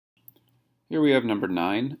Here we have number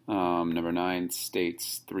 9. Number 9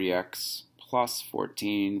 states 3x plus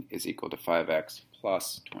 14 is equal to 5x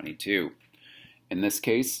plus 22. In this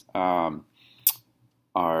case, our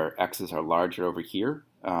x's are larger over here.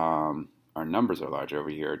 Our numbers are larger over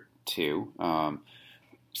here too.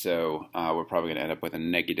 So we're probably going to end up with a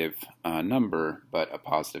negative number, but a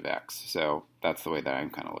positive x. So that's the way that I'm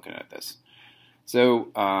kind of looking at this.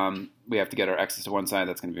 So we have to get our x's to one side.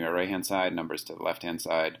 That's going to be our right-hand side. Numbers to the left-hand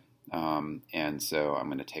side. And so I'm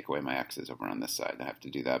going to take away my x's over on this side. I have to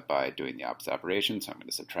do that by doing the opposite operation. So I'm going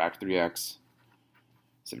to subtract 3x.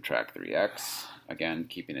 Subtract 3x. Again,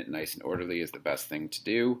 keeping it nice and orderly is the best thing to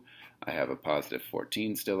do. I have a positive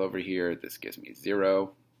 14 still over here. This gives me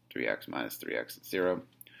 0. 3x minus 3x is 0.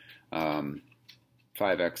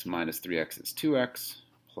 5x minus 3x is 2x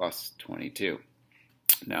plus 22.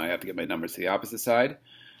 Now I have to get my numbers to the opposite side.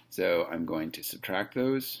 So I'm going to subtract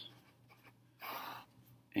those.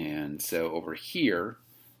 And so over here,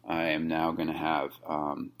 I am now going to have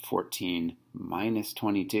 14 minus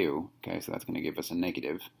 22. Okay, so that's going to give us a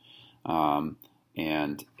negative.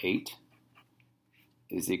 And 8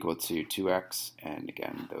 is equal to 2x. And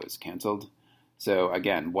again, those canceled. So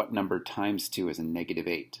again, what number times 2 is a negative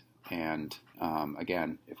 8? And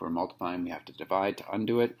again, if we're multiplying, we have to divide to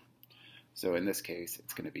undo it. So in this case,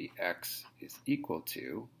 it's going to be x is equal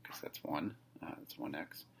to, because that's 1, that's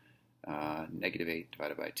 1x, negative 8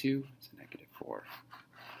 divided by 2 is a negative 4.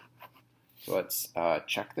 So let's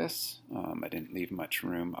check this. I didn't leave much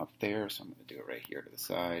room up there, so I'm going to do it right here to the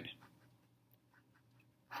side.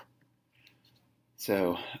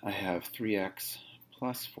 So I have 3x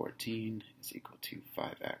plus 14 is equal to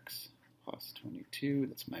 5x plus 22.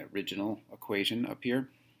 That's my original equation up here.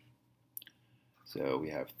 So we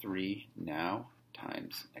have 3 now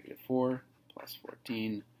times negative 4 plus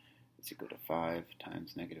 14 is equal to 5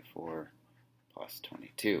 times negative 4 plus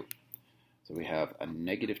 22. So we have a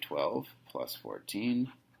negative 12 plus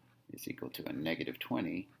 14 is equal to a negative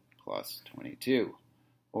 20 plus 22,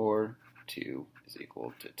 or 2 is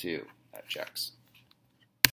equal to 2. That checks.